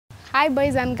Hi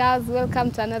boys and girls,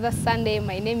 welcome to another Sunday.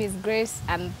 My name is Grace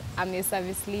and I'm your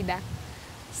service leader.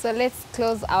 So let's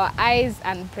close our eyes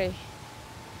and pray.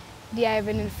 Dear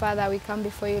Heavenly Father, we come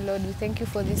before you, Lord. We thank you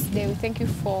for this day. We thank you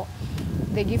for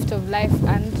the gift of life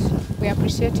and we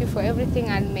appreciate you for everything,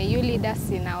 and may you lead us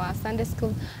in our Sunday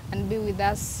school and be with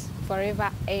us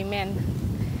forever. Amen.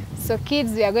 So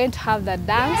kids, we are going to have the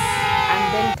dance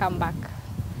and then come back.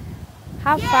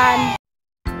 Have fun.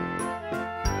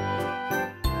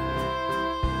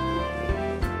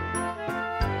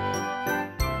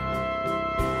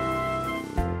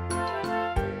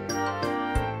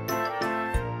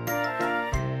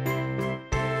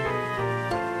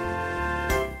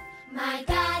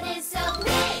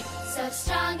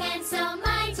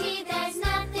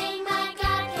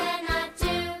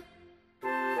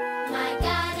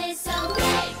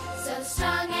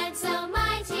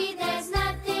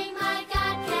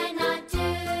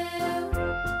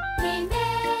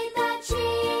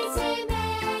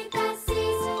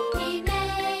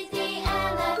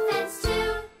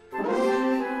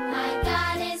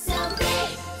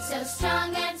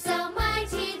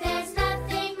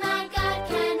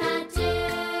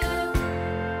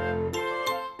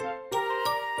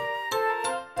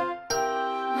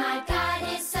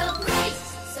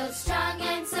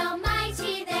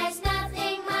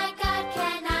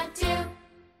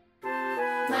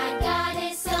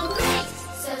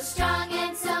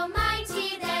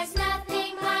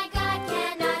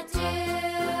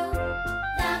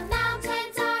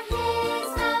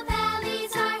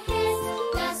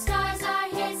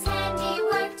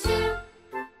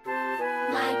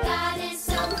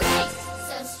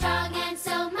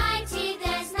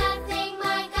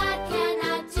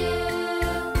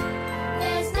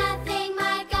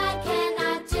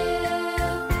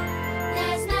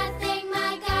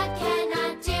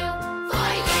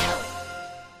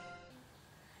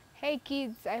 Hey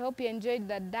kids, I hope you enjoyed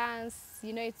the dance.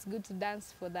 You know it's good to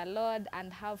dance for the Lord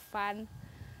and have fun.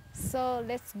 So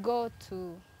let's go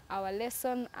to our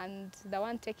lesson, and the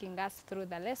one taking us through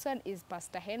the lesson is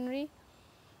Pastor Henry.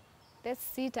 Let's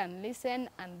sit and listen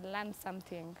and learn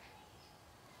something.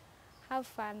 Have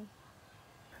fun.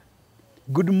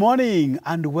 Good morning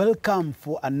and welcome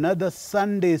for another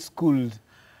Sunday school.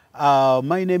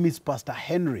 My name is Pastor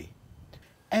Henry.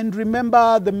 And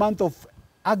remember the month of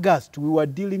August, we were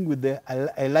dealing with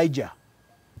Elijah.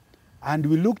 And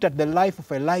we looked at the life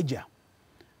of Elijah.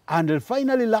 And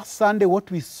finally last Sunday,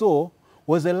 what we saw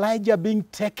was Elijah being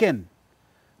taken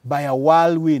by a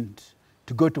whirlwind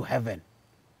to go to heaven.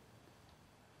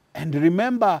 And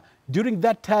remember, during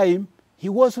that time, he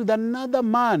was with another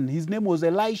man. His name was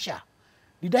Elisha.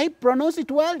 Did I pronounce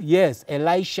it well? Yes,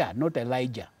 Elisha, not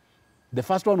Elijah. The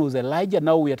first one was Elijah.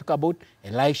 Now we are talking about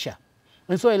Elisha.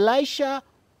 And so Elisha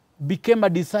became a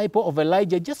disciple of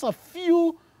Elijah just a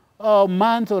few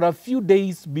months or a few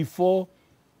days before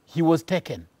he was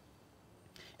taken.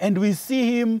 And we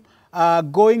see him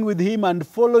going with him and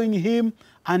following him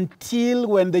until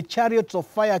when the chariots of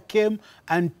fire came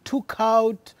and took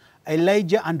out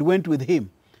Elijah and went with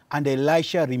him. And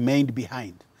Elisha remained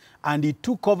behind. And he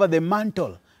took over the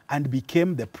mantle and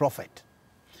became the prophet.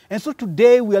 And so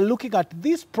today we are looking at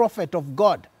this prophet of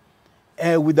God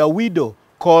with a widow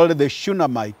called the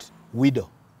Shunammite widow.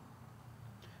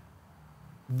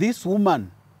 This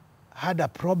woman had a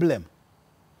problem.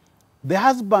 The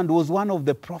husband was one of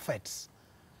the prophets.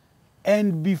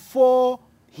 And before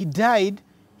he died,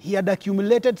 he had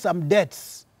accumulated some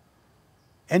debts.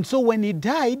 And so when he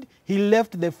died, he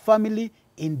left the family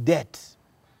in debt.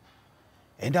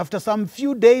 And after some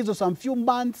few days or some few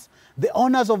months, the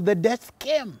owners of the debts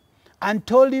came and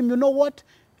told him, you know what?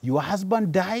 Your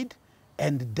husband died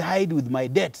and died with my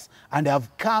debts, and I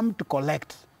have come to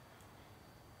collect.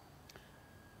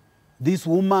 This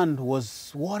woman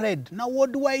was worried. Now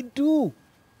what do I do?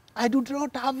 I do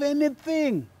not have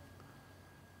anything.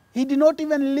 He did not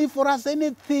even leave for us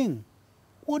anything.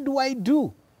 What do I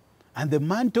do? And the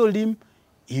man told him,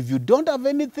 if you don't have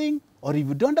anything, or if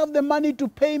you don't have the money to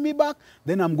pay me back,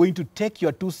 then I'm going to take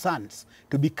your 2 sons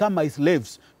to become my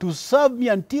slaves, to serve me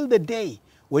until the day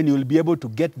when you will be able to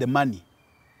get the money.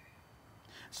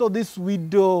 So this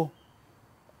widow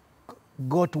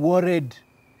got worried.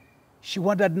 She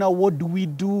wondered, now what do we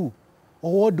do?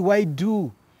 Or what do I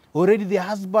do? Already the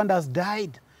husband has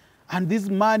died. And this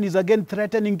man is again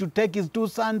threatening to take his 2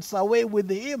 sons away with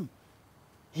him.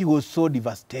 He was so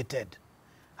devastated.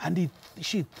 And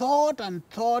she thought and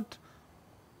thought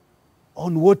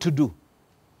on what to do.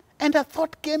 And a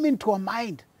thought came into her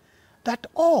mind that,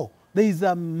 oh, there is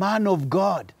a man of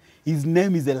God. His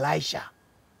name is Elisha.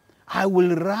 I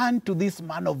will run to this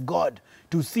man of God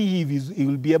to see if he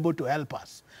will be able to help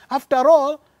us. After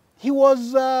all, he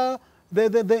was the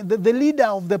leader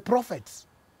of the prophets.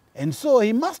 And so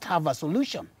he must have a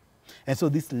solution. And so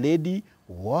this lady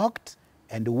walked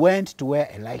and went to where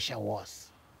Elisha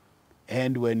was.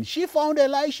 And when she found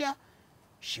Elisha,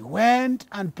 she went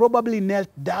and probably knelt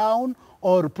down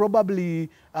or probably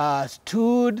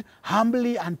stood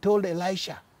humbly and told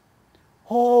Elisha,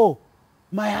 "Oh,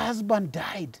 my husband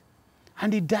died,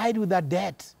 and he died with a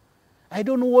debt. I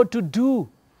don't know what to do.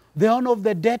 The honor of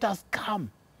the debt has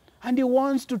come, and he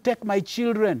wants to take my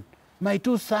children, my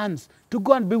 2 sons, to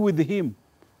go and be with him.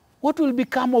 What will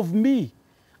become of me?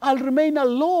 I'll remain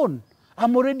alone.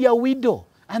 I'm already a widow,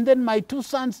 and then my 2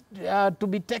 sons to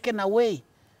be taken away.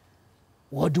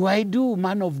 What do I do,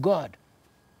 man of God?"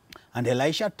 And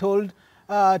Elisha told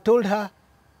her,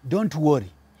 "Don't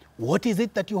worry. What is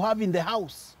it that you have in the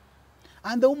house?"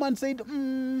 And the woman said,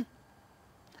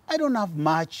 "I don't have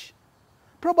much.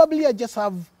 Probably I just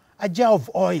have a jar of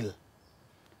oil."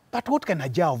 "But what can a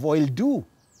jar of oil do?"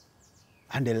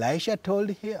 And Elisha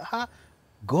told her,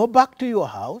 "Go back to your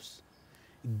house,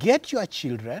 get your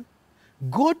children,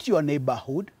 go to your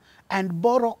neighborhood, and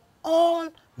borrow all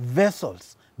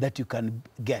vessels that you can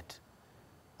get,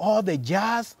 all the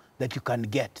jars that you can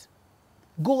get.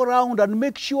 Go around and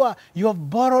make sure you have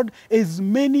borrowed as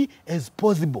many as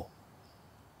possible."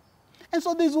 And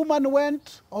so this woman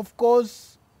went, of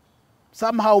course,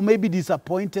 somehow maybe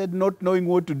disappointed, not knowing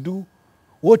what to do.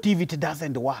 What if it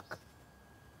doesn't work?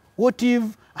 What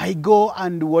if I go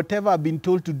and whatever I've been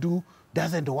told to do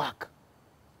doesn't work?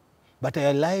 But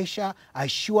Elisha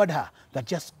assured her that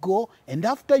just go, and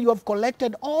after you have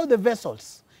collected all the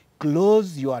vessels,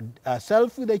 close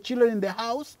yourself with the children in the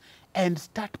house and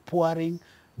start pouring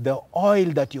the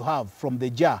oil that you have from the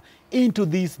jar into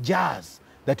these jars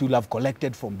that you'll have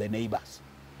collected from the neighbors.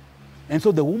 And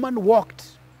so the woman walked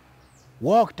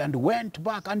and went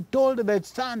back and told the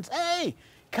sons, "Hey,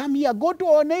 come here, go to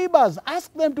our neighbors,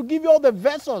 ask them to give you all the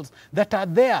vessels that are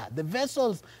there, the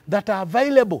vessels that are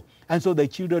available." And so the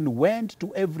children went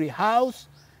to every house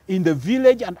in the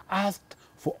village and asked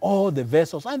for all the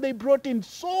vessels. And they brought in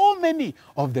so many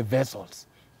of the vessels.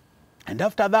 And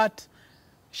after that,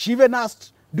 she even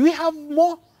asked, "Do we have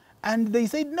more?" And they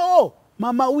said, "No,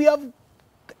 Mama, we have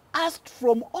asked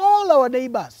from all our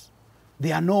neighbors.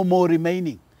 There are no more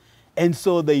remaining." And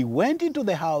so they went into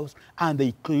the house and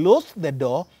they closed the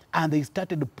door and they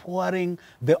started pouring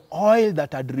the oil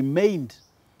that had remained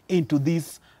into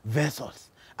these vessels.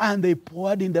 And they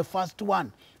poured in the first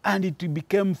one and it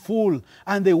became full.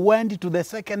 And they went to the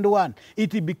second one.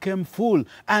 It became full.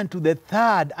 And to the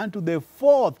third and to the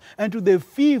fourth and to the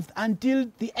fifth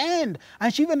until the end.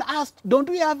 And she even asked, "Don't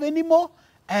we have any more?"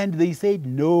 And they said,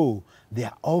 "No, they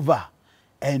are over."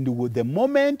 And with the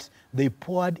moment they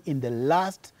poured in the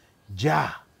last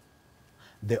jar,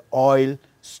 the oil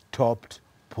stopped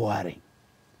pouring.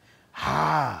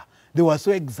 They were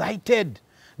so excited.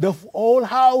 The whole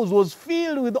house was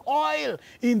filled with oil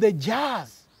in the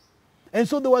jars. And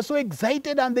so they were so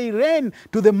excited and they ran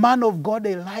to the man of God,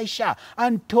 Elisha,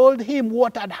 and told him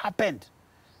what had happened.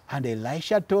 And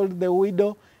Elisha told the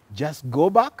widow, "Just go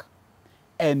back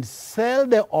and sell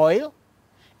the oil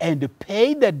and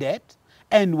pay the debt,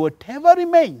 and whatever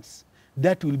remains,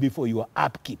 that will be for your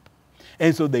upkeep."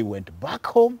 And so they went back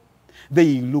home.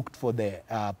 They looked for the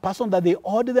person that they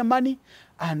owed the money.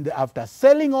 And after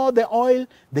selling all the oil,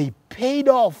 they paid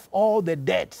off all the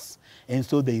debts. And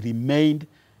so they remained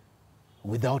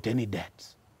without any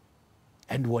debts.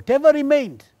 And whatever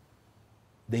remained,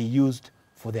 they used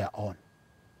for their own.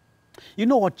 You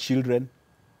know what, children?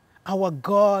 Our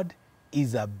God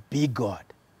is a big God.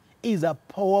 He is a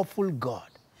powerful God.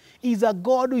 He is a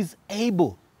God who is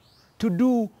able to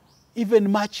do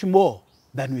even much more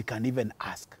than we can even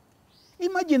ask.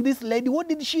 Imagine this lady, what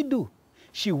did she do?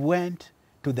 She went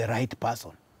to the right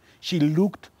person. She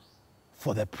looked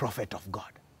for the prophet of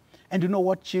God. And you know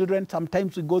what, children?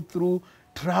 Sometimes we go through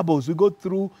troubles, we go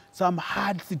through some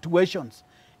hard situations,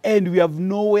 and we have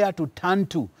nowhere to turn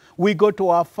to. We go to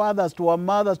our fathers, to our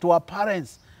mothers, to our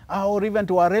parents, or even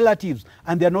to our relatives,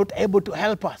 and they're not able to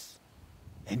help us.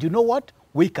 And you know what?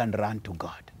 We can run to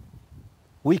God.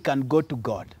 We can go to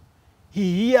God.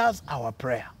 He hears our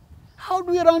prayer. How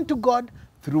do we run to God?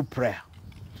 Through prayer.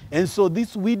 And so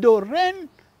this widow ran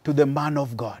to the man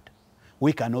of God.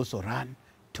 We can also run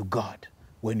to God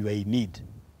when we're in need.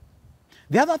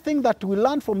 The other thing that we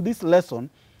learn from this lesson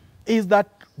is that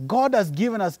God has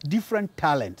given us different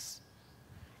talents.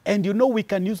 And you know, we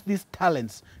can use these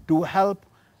talents to help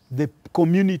the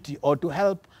community or to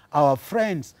help our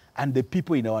friends and the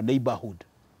people in our neighborhood.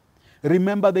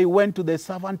 Remember, they went to the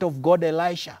servant of God,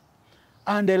 Elisha.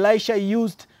 And Elisha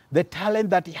used the talent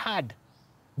that he had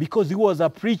because he was a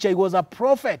preacher, he was a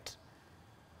prophet.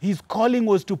 His calling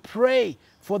was to pray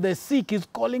for the sick. His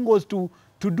calling was to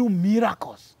do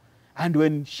miracles. And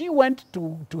when she went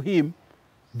to him,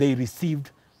 they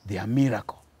received their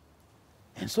miracle.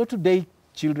 And so today,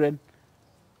 children,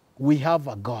 we have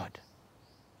a God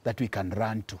that we can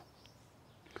run to.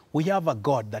 We have a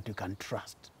God that we can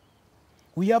trust.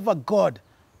 We have a God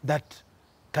that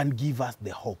can give us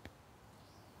the hope.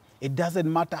 It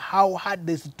doesn't matter how hard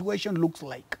the situation looks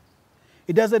like.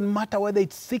 It doesn't matter whether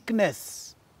it's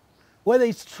sickness, whether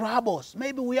it's troubles.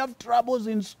 Maybe we have troubles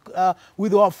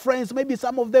with our friends. Maybe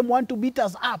some of them want to beat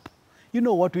us up. You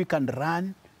know what? We can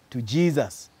run to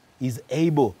Jesus. He's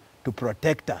able to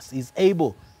protect us. He's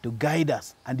able to guide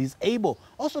us. And He's able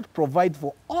also to provide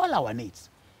for all our needs.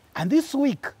 And this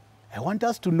week, I want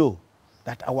us to know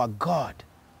that our God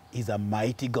is a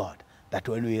mighty God. That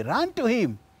when we run to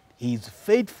Him, He is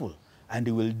faithful and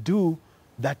He will do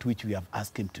that which we have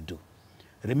asked Him to do.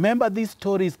 Remember, this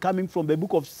story is coming from the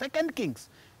book of 2 Kings,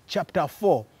 chapter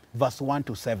 4, verse 1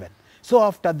 to 7. So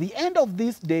after the end of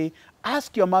this day,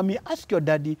 ask your mommy, ask your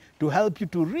daddy to help you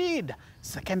to read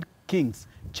 2 Kings,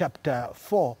 chapter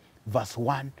 4, verse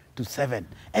 1 to 7.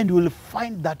 And you will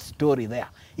find that story there.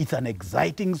 It's an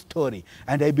exciting story.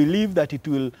 And I believe that it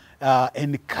will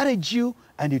encourage you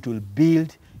and it will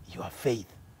build your faith.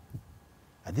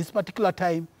 At this particular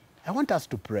time, I want us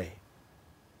to pray.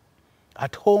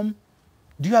 At home,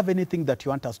 do you have anything that you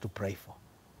want us to pray for?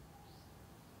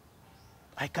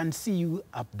 I can see you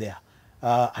up there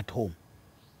at home.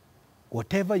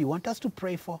 Whatever you want us to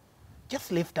pray for,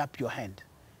 just lift up your hand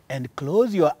and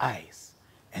close your eyes,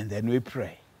 and then we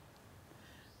pray.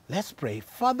 Let's pray.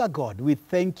 Father God, we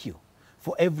thank you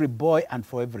for every boy and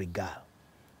for every girl.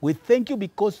 We thank you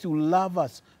because you love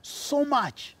us so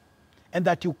much and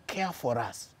that you care for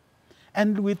us.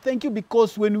 And we thank you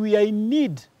because when we are in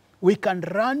need, we can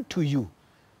run to you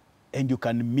and you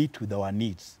can meet with our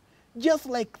needs. Just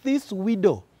like this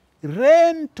widow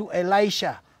ran to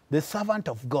Elisha, the servant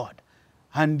of God,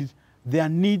 and their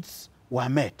needs were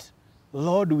met.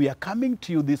 Lord, we are coming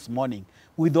to you this morning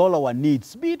with all our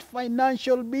needs, be it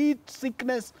financial, be it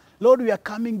sickness. Lord, we are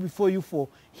coming before you for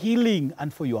healing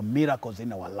and for your miracles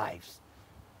in our lives.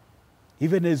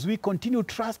 Even as we continue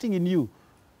trusting in you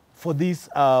for this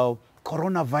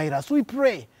coronavirus, we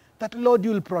pray that, Lord,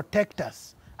 you will protect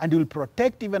us and you will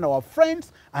protect even our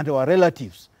friends and our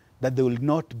relatives, that they will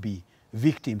not be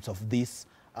victims of this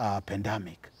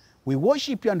pandemic. We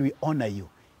worship you and we honor you.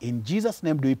 In Jesus'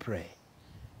 name do we pray.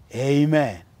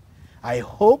 Amen. I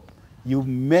hope you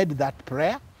made that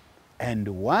prayer. And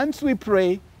once we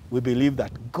pray, we believe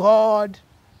that God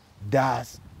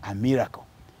does a miracle.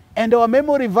 And our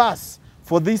memory verse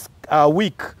for this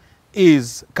week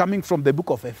is coming from the book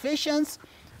of Ephesians,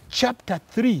 chapter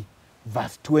 3,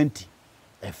 verse 20.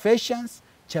 Ephesians,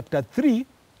 chapter 3,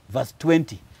 verse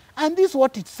 20. And this is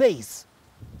what it says.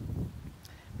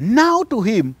 Now to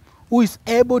him who is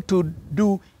able to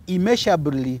do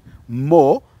immeasurably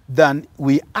more than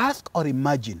we ask or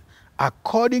imagine,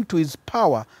 according to his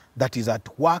power that is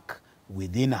at work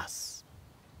within us.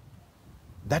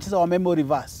 That is our memory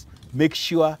verse. Make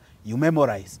sure you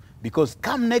memorize, because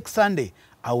come next Sunday,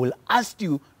 I will ask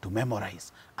you to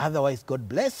memorize. Otherwise, God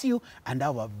bless you and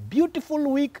have a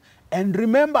beautiful week. And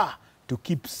remember to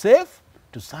keep safe,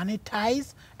 to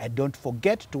sanitize, and don't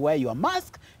forget to wear your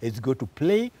mask as you go to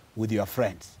play with your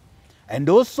friends. And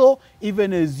also,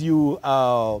 even as you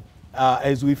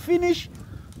as we finish,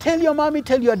 tell your mommy,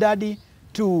 tell your daddy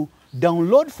to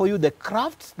download for you the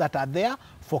crafts that are there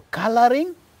for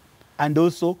coloring and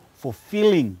also for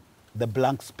filling the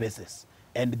blank spaces.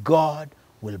 And God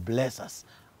will bless us.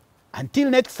 Until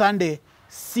next Sunday,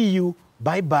 see you.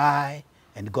 Bye-bye,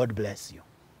 and God bless you.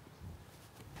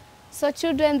 So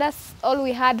children, that's all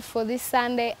we had for this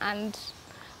Sunday, and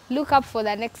look up for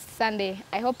the next Sunday.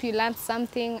 I hope you learned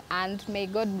something and may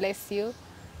God bless you.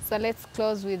 So let's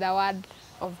close with a word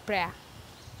of prayer.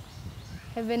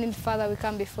 Heavenly Father, we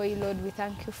come before you, Lord. We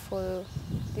thank you for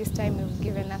this time you've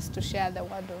given us to share the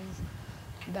word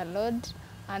of the Lord.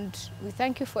 And we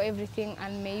thank you for everything,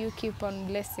 and may you keep on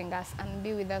blessing us and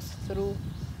be with us through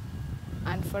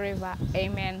and forever.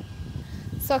 Amen.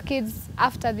 So kids,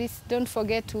 after this, don't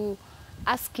forget to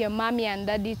ask your mommy and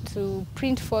daddy to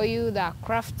print for you the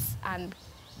crafts and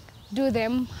do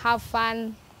them, have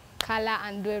fun, color,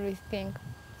 and do everything.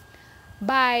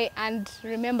 Bye, and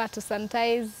remember to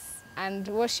sanitize and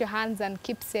wash your hands and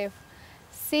keep safe.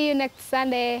 See you next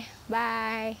Sunday.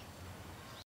 Bye.